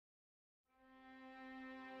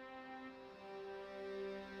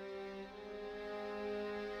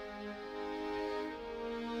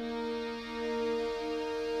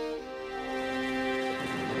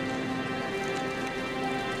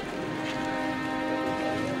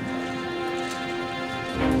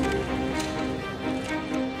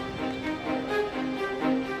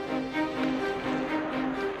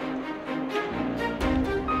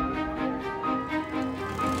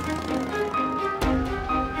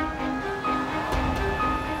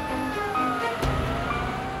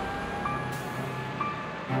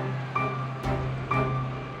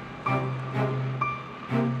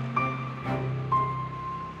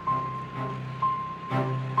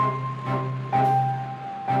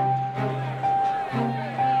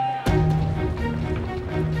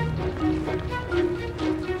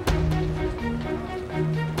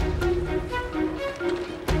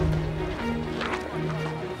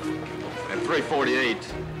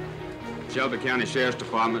Shelby County Sheriff's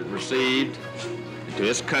Department received into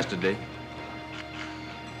its custody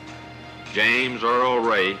James Earl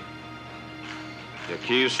Ray, the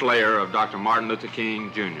accused slayer of Dr. Martin Luther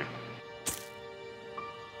King, Jr.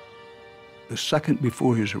 The second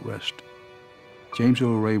before his arrest, James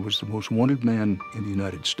Earl Ray was the most wanted man in the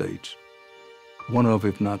United States. One of,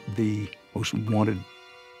 if not the most wanted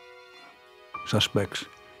suspects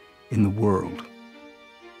in the world.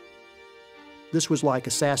 This was like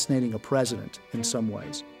assassinating a president in some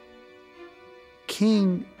ways.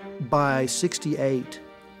 King, by '68,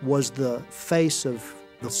 was the face of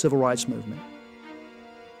the civil rights movement.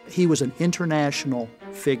 He was an international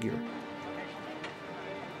figure.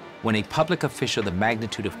 When a public official the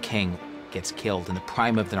magnitude of King gets killed in the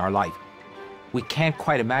prime of our life, we can't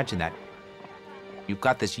quite imagine that. You've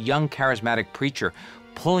got this young, charismatic preacher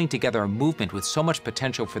pulling together a movement with so much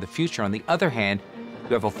potential for the future. On the other hand,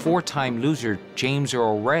 you have a four-time loser, James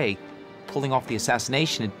Earl Ray, pulling off the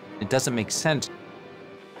assassination. It doesn't make sense.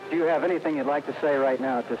 Do you have anything you'd like to say right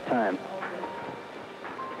now at this time?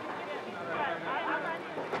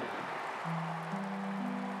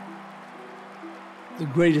 The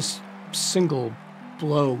greatest single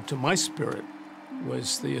blow to my spirit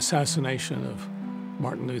was the assassination of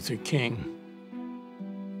Martin Luther King.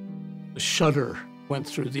 A shudder went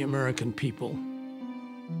through the American people.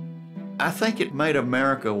 I think it made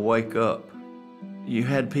America wake up. You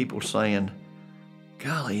had people saying,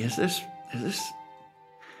 golly, is this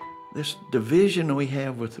division we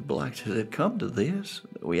have with the blacks, has it come to this?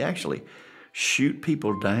 We actually shoot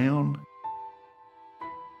people down?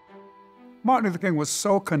 Martin Luther King was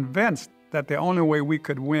so convinced that the only way we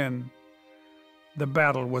could win the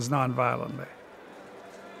battle was nonviolently.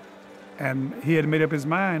 And he had made up his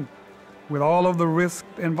mind, with all of the risk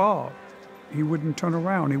involved, he wouldn't turn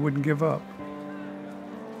around, he wouldn't give up.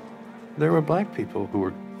 There were black people who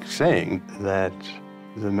were saying that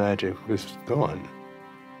the magic was gone.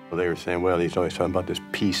 They were saying, well, he's always talking about this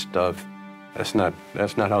peace stuff. That's not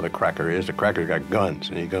how the cracker is. The cracker's got guns,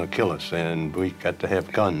 and he's gonna kill us, and we got to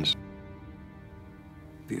have guns.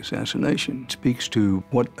 The assassination speaks to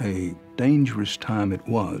what a dangerous time it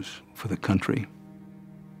was for the country,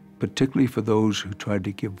 particularly for those who tried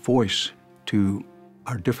to give voice to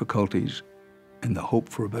our difficulties and the hope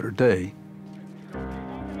for a better day.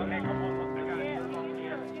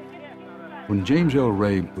 When James Earl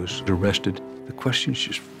Ray was arrested, the questions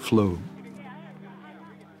just flowed.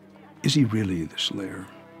 Is he really the slayer?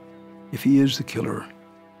 If he is the killer,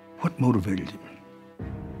 what motivated him?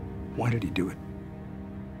 Why did he do it?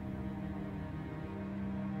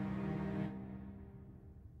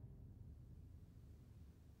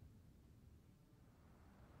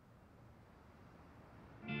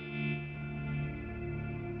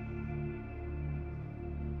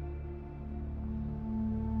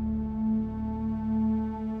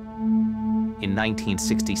 In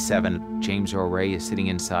 1967, James Earl Ray is sitting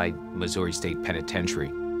inside Missouri State Penitentiary,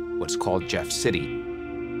 what's called Jeff City.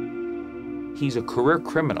 He's a career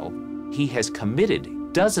criminal. He has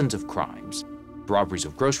committed dozens of crimes: robberies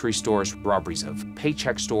of grocery stores, robberies of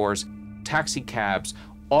paycheck stores, taxi cabs,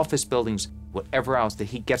 office buildings, whatever else that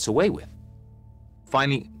he gets away with.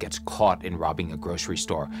 Finally gets caught in robbing a grocery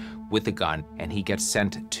store with a gun, and he gets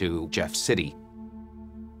sent to Jeff City.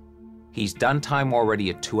 He's done time already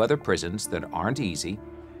at 2 other prisons that aren't easy,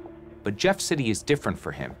 but Jeff City is different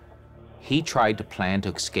for him. He tried to plan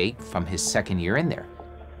to escape from his second year in there.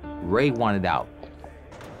 Ray wanted out.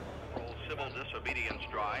 Civil disobedience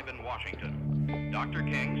drive in Washington. Dr.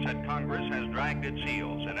 King said Congress has dragged its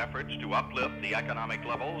heels in efforts to uplift the economic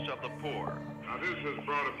levels of the poor. Now this has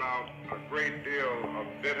brought about a great deal of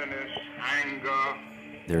bitterness, anger.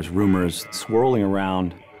 There's rumors swirling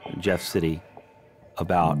around Jeff City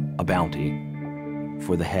about a bounty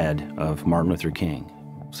for the head of Martin Luther King.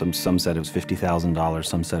 Some said it was $50,000,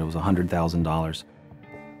 some said it was $100,000.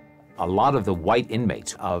 A lot of the white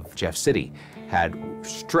inmates of Jeff City had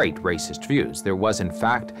straight racist views. There was, in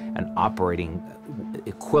fact, an operating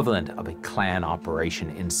equivalent of a Klan operation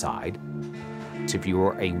inside. So if you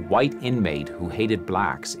were a white inmate who hated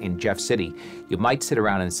blacks in Jeff City, you might sit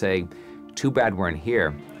around and say, too bad we're in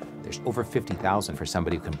here. There's over 50,000 for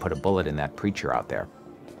somebody who can put a bullet in that preacher out there.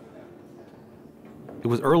 It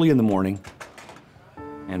was early in the morning,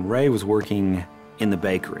 and Ray was working in the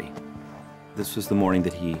bakery. This was the morning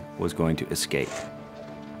that he was going to escape.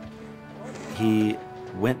 He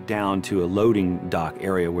went down to a loading dock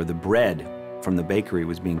area where the bread from the bakery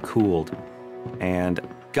was being cooled and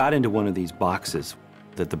got into one of these boxes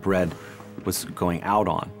that the bread was going out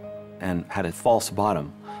on and had a false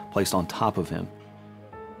bottom placed on top of him.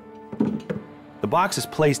 The box is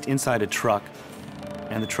placed inside a truck,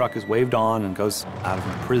 and the truck is waved on and goes out of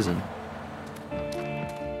the prison.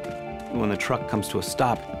 When the truck comes to a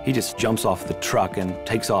stop, he just jumps off the truck and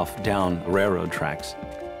takes off down railroad tracks.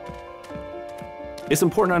 It's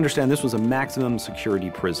important to understand this was a maximum security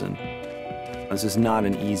prison. This is not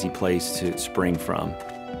an easy place to spring from.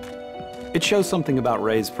 It shows something about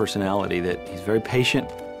Ray's personality, that he's very patient,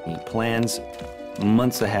 he plans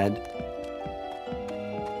months ahead.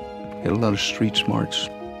 He had a lot of street smarts,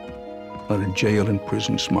 a lot of jail and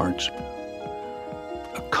prison smarts,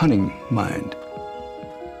 a cunning mind.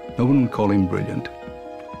 No one would call him brilliant,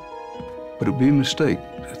 but it would be a mistake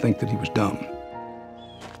to think that he was dumb.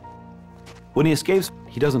 When he escapes,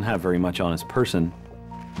 he doesn't have very much on his person,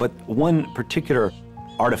 but one particular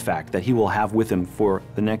artifact that he will have with him for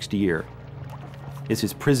the next year is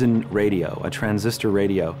his prison radio, a transistor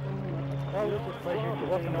radio.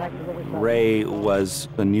 Ray was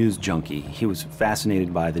a news junkie. He was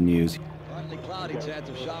fascinated by the news.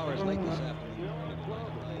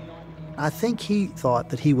 I think he thought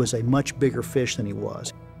that he was a much bigger fish than he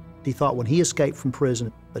was. He thought when he escaped from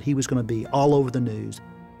prison that he was going to be all over the news.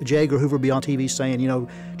 J. Edgar Hoover would be on TV saying, you know,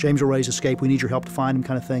 James Earl Ray's escaped, we need your help to find him,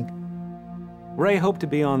 kind of thing. Ray hoped to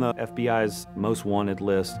be on the FBI's most wanted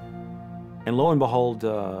list, and lo and behold,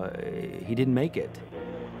 he didn't make it.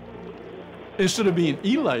 Instead of being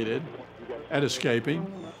elated at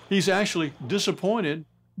escaping, he's actually disappointed,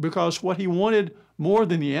 because what he wanted more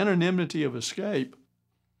than the anonymity of escape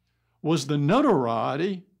was the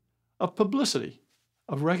notoriety of publicity,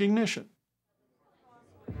 of recognition.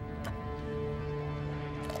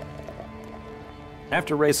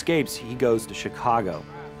 After Ray escapes, he goes to Chicago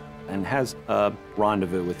and has a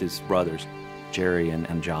rendezvous with his brothers, Jerry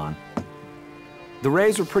and John. The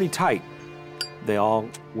Rays were pretty tight. They all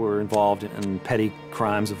were involved in petty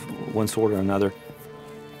crimes of one sort or another,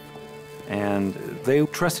 and they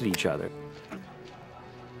trusted each other.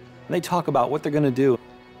 They talk about what they're going to do.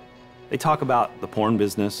 They talk about the porn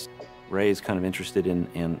business. Ray's kind of interested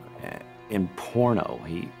in porno.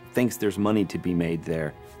 He thinks there's money to be made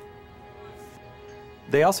there.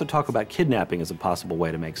 They also talk about kidnapping as a possible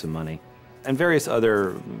way to make some money, and various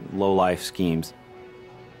other low-life schemes.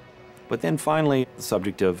 But then finally, the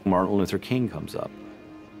subject of Martin Luther King comes up.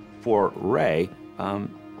 For Ray,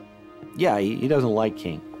 yeah, he doesn't like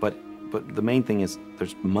King, but the main thing is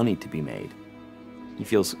there's money to be made. He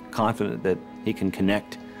feels confident that he can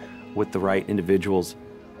connect with the right individuals,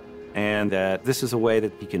 and that this is a way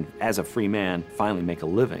that he can, as a free man, finally make a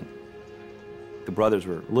living. The brothers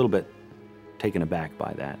were a little bit taken aback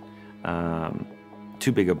by that.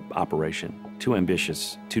 Too big an operation, too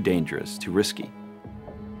ambitious, too dangerous, too risky.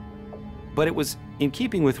 But it was in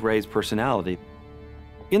keeping with Ray's personality.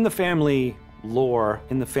 In the family lore,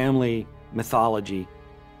 in the family mythology,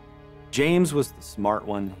 James was the smart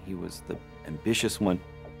one, he was the ambitious one.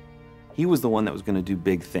 He was the one that was going to do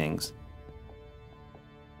big things.